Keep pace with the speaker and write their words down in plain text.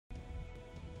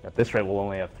At this rate, we'll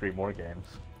only have 3 more games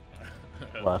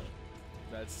left.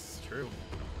 That's true.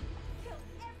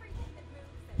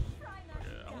 Okay,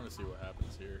 I want to see what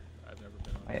happens here. I've never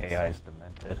been on My this. AI is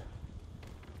demented.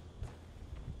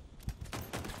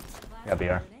 Yeah,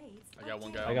 BR. I got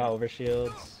one guy. I got overshields.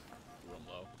 Ooh, I'm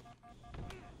low.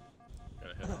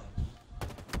 Gotta hit him.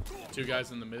 2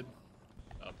 guys in the mid.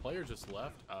 Player just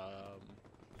left.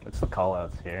 What's the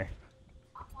callouts here?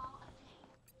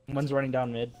 One's running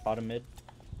down mid, bottom mid.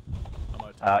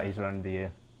 He's running to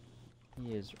you.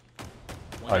 He is.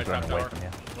 One guy he's top running away tower. from you.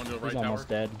 One to the He's right tower. almost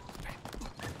dead.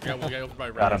 I got one guy over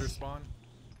by Got him. Ranger spawn.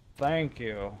 Thank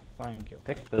you. Thank you.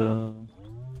 Pick them.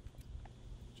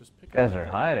 Just pick You guys up. are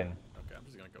hiding. Okay, I'm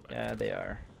just gonna go back. Yeah, they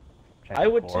are. Check I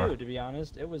would 4. too, to be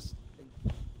honest. It was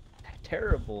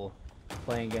terrible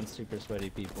playing against super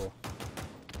sweaty people.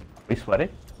 We sweaty?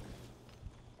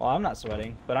 Well, I'm not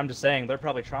sweating, but I'm just saying they're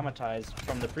probably traumatized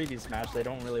from the previous match. They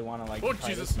don't really want to like try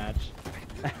Jesus. this match.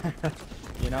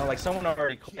 You know, like someone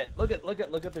already quit. Look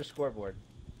at their scoreboard.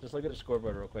 Just look at the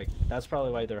scoreboard real quick. That's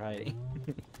probably why they're hiding.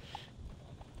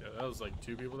 Yeah, that was like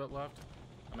 2 people that left.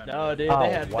 No, dude, Oh,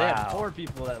 they had wow. 4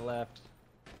 people that left.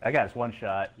 That guy's one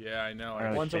shot. Yeah, I know.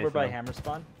 Really One's over chasing by him. hammer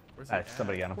spawn. Where's he Alright, at?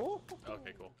 somebody got him.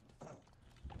 Okay, cool.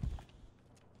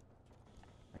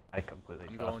 I completely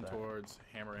I'm dropped going that. towards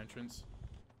hammer entrance.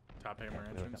 Top hammer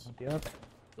Really entrance. don't look up.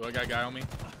 Oh, I got a guy on me.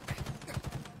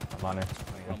 I'm on it.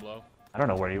 I'm low. I don't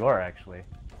know where you are actually.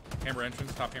 Hammer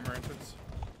entrance, top hammer entrance.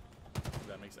 If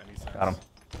that makes any sense. Got him.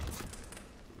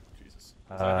 Jesus.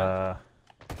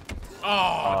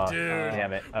 Oh, dude.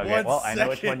 damn it. Okay, 1 well, I know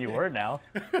which second. one you were now.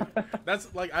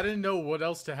 That's like, I didn't know what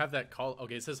else to have that call.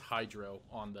 Okay, it says Hydro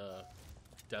on the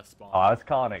death spawn. Oh, I was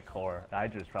calling it Core.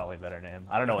 Hydra's probably a better name.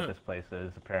 I don't know what this place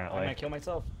is, I'm apparently. gonna kill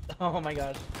myself. Oh my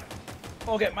gosh.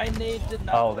 Okay, my nade did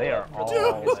not. Oh, they blow are up for all the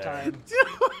longest there. time.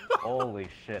 Holy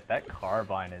shit, that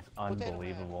carbine is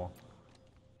unbelievable.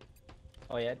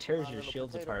 Oh yeah, it tears your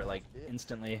shields apart like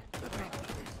instantly.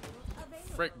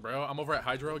 Frick, bro. I'm over at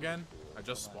Hydro again. I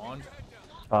just spawned.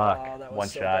 Fuck, Oh, that was one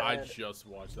so shot. I just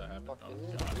watched that happen. Oh,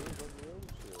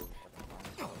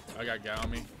 God. I got a guy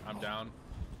on me. I'm down.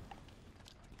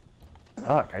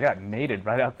 Fuck, I got naded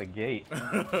right out the gate.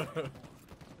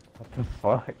 What the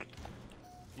fuck?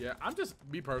 Yeah, I'm just,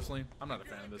 me personally, I'm not a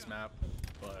fan of this map,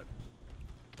 but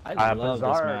I love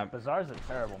this map. Bazaar's a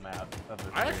terrible map. Of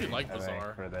the I actually three, like I think,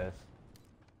 Bazaar. for this.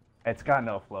 It's got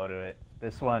no flow to it.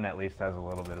 This one at least has a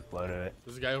little bit of flow to it.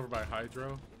 there's a guy over by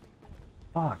Hydro.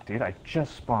 Fuck, dude, I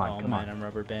just spawned. Oh Come man, on. I'm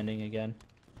rubber banding again.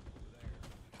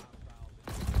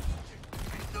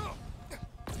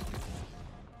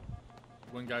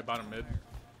 One guy bottom mid.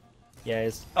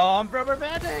 Yes. Oh, I'm rubber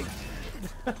banding.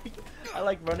 I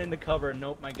like running the cover.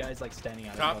 Nope, my guy's like standing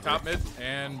out. of Top cover. mid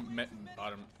and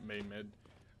bottom main mid.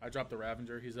 I dropped the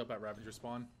Ravager. He's up at Ravager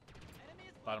spawn.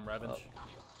 Bottom Ravage.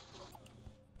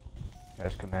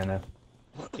 There's Commander.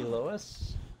 Below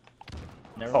us.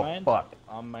 Never Oh, mind. fuck.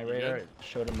 On my You radar, good? it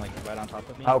showed him like right on top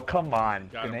of me. Oh, come on.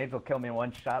 Got him. Grenades will kill me in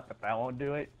one shot, but that won't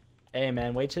do it. Hey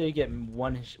man, wait till you get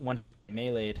one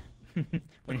meleeed.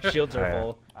 When your shields are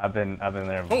full. I've been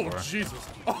there Oh, before. Jesus.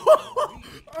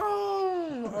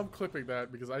 Oh, I'm clipping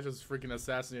that because I just freaking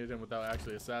assassinated him without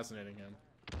actually assassinating him.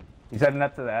 He's heading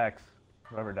up to the X.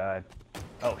 Whoever died.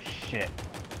 Oh, shit.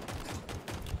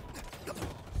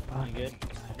 Oh, you good?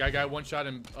 Guy one shot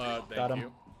him. Thank Got him.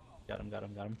 you. Got him.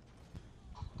 Yeah,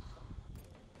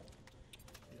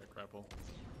 crap hole.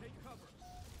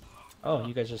 Oh,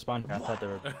 you guys just spawned. I thought there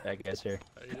were bad guys here.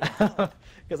 How you doing?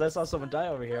 Because I saw someone die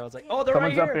over here. I was like, oh, they're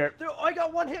Someone's right up here. here. Oh, I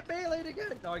got one hit melee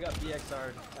again. No, I got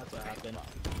BXR. That's what happened.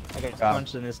 I got Got him.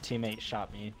 punched and his teammate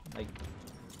shot me. Like,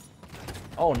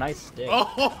 oh, nice stick.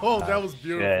 Oh, that was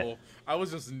beautiful. shit. I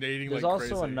was just nading There's like also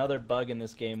crazy. another bug in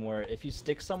this game where if you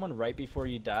stick someone right before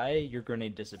you die, your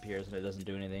grenade disappears and it doesn't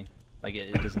do anything. Like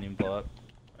it doesn't even blow up.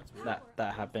 That's weird.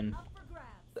 That happened.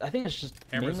 I think it's just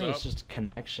Hammers mainly up. it's just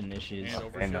connection issues. And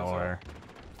over I know shields up. where.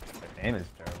 The name is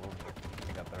terrible.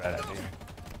 I got the right idea.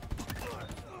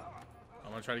 I'm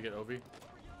gonna try to get Ovi.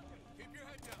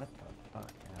 What the fuck?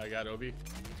 I got Ovi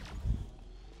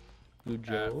Good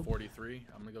at job. 43.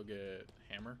 I'm gonna go get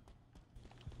Hammer.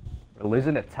 We're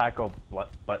losing a tackle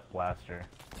butt blaster.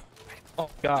 Oh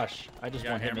gosh, I just You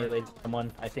got one hit hammer? melee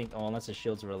someone. I think, oh, unless his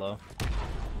shields were low.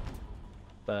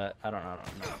 But I don't know.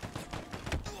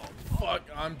 Fuck,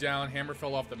 I'm down. Hammer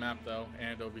fell off the map though,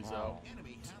 and Ovi's out.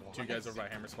 2 guys over by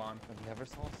Hammer spawn. I never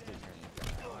saw a sticker.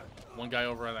 1 guy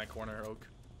over on that corner oak.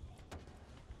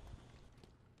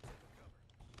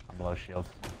 I'm low shields.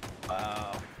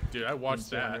 Wow. Dude, I watched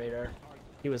Didn't see on that. radar.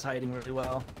 He was hiding really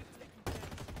well.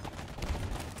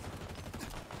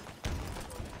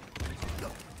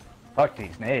 Fuck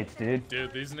these nades, dude.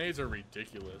 Dude, these nades are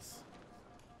ridiculous.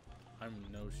 I'm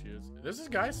no shoes. This is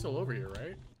guy still over here,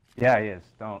 right? Yeah, he is.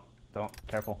 Don't.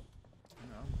 Careful.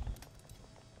 No.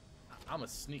 I'm a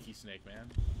sneaky snake,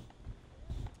 man.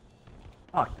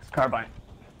 Fuck this carbine.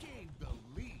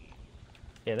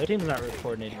 Yeah, their team's not really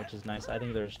coordinated, which is nice. I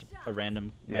think there's a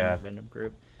random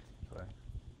group.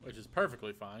 Which is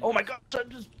perfectly fine. Oh my god, I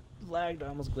just lagged. I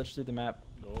almost glitched through the map.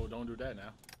 Oh, don't do that now.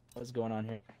 What's going on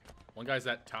here? One guy's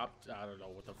at top. I don't know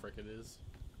what the frick it is.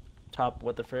 Top,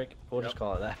 what the frick? We'll just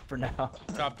call it that for now.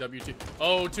 Top WT.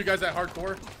 Oh, two guys at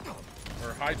hardcore.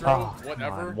 Or hydro, Oh,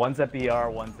 whatever. One's at BR,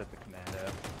 one's at the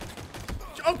commando.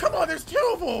 Oh, come on, there's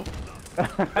two of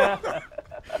them!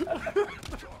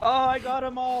 Oh, I got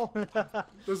them all!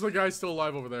 There's a guy still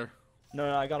alive over there.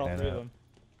 No, I got all three of them.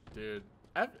 Dude,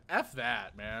 F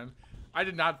that, man. I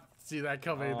did not see that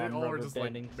coming. They all were just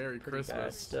like, Merry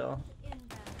Christmas. Still.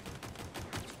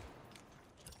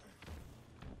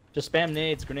 Just spam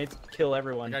nades. Grenades kill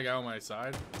everyone. I got a guy on my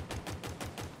side.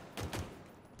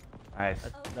 Nice.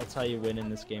 That's how you win in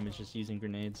this game, is just using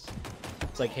grenades.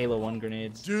 It's like Halo 1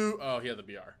 grenades. Dude, oh, he had the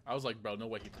BR. I was like, bro, no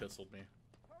way he pistoled me.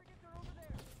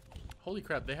 Holy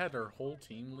crap, they had their whole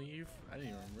team leave? I didn't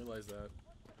even realize that.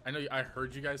 I know I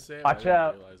heard you guys say it, but I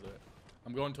didn't realize it.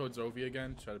 I'm going towards Ovi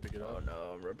again, try to pick it up. Oh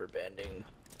no, I'm rubber banding.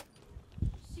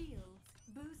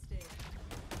 Shields boosted.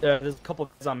 There's a couple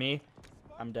guys on me.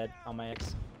 I'm dead on my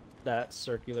X. That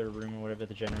circular room or whatever,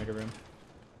 the generator room.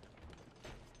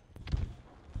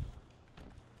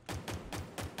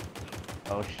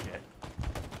 Oh shit.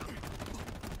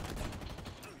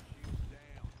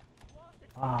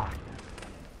 Ah.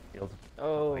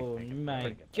 Oh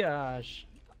my gosh.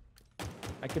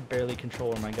 I could barely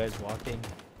control where my guy's walking.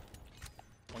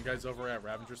 One guy's over at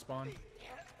Ravager spawn.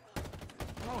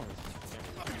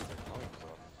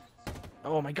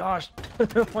 Oh my gosh.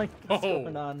 Like, what's Oh.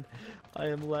 going on? I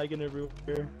am lagging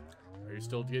everywhere. Are you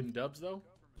still getting dubs though?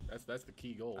 That's the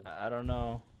key goal. I don't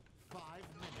know.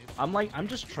 I'm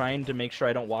just trying to make sure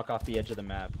I don't walk off the edge of the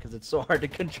map because it's so hard to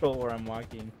control where I'm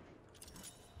walking.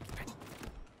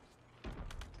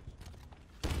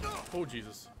 Oh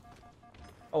Jesus.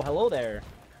 Oh, hello there.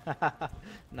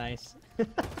 Nice. I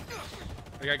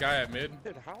got a guy at mid.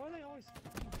 Dude, how are they always...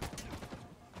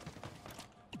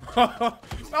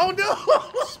 Oh no!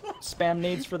 Spam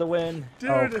nades for the win. Dude.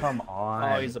 Oh, come on.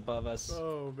 Oh, he's above us.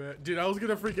 Oh man, dude, I was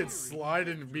gonna freaking slide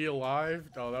and be alive.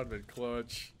 Oh, that'd been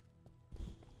clutch.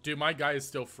 Dude, my guy is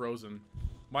still frozen.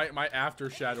 My after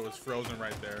shadow is frozen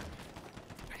right there.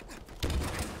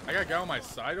 I got a guy on my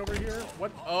side over here.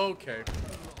 What? Okay.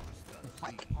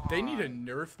 They need to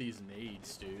nerf these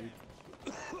nades, dude.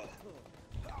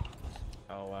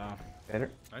 Oh wow. Better.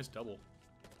 Nice double.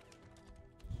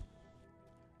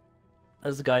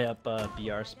 There's a guy up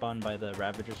BR spawn by the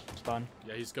Ravager spawn.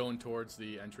 Yeah, he's going towards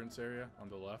the entrance area on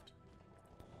the left.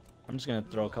 I'm just gonna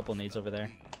throw a couple nades over there.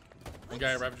 One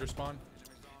guy at Ravager spawn.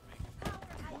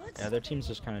 Yeah, their team's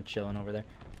just kind of chilling over there.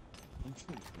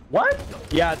 What?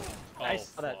 Yeah, I Oh,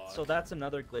 saw that. fuck. So that's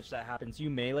another glitch that happens. You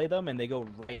melee them and they go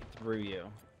right through you,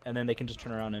 and then they can just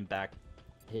turn around and back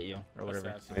hit you or whatever.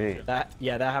 Assassination. That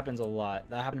that happens a lot.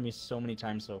 That happened to me so many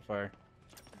times so far.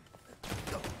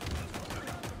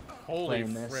 Holy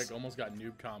Playing this. frick, almost got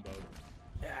noob comboed.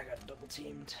 Yeah, I got double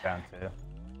teamed. Down two.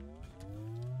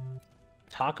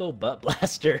 Taco Butt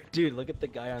Blaster. Dude, look at the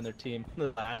guy on their team.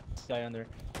 The last guy on their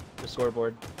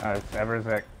scoreboard. Alright,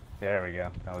 Everzek. There we go.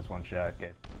 That was one shot.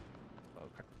 Good.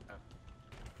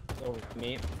 Over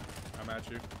me. I'm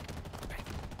at you.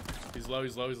 He's low,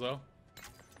 he's low, he's low.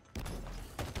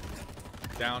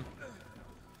 Down.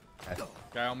 Nice.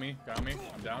 Guy on me,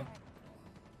 I'm down.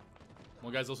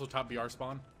 One guy's also top BR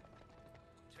spawn.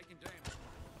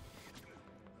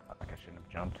 I think I shouldn't have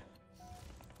jumped.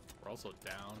 We're also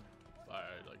down by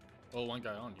like, oh, one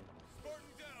guy on you.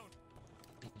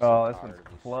 Oh, this one's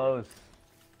close.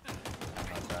 I'm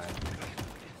not dying.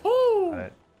 Woo! Got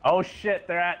it. Oh shit,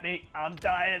 they're at me. I'm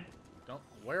dying. Don't,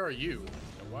 where are you?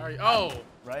 Why are you? Oh!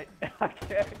 Right?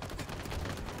 Okay.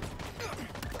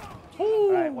 Woo!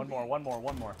 Alright, one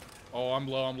more. Oh, I'm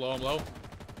low.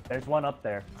 There's one up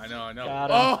there. I know. Got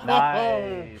him. Oh!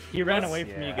 Nice. He ran Let's- away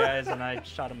from you yeah. guys and I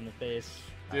shot him in the face.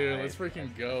 Dude, Nice. let's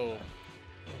freaking go.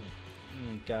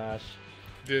 Gosh.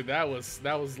 Dude, that was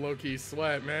low-key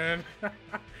sweat, man.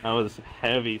 That was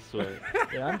heavy sweat.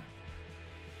 Yeah.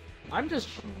 I'm just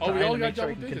Oh, trying we all to make got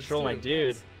sure I double can digits, control my too.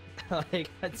 dude. Like,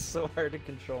 it's so hard to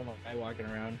control my guy walking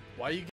around. Why you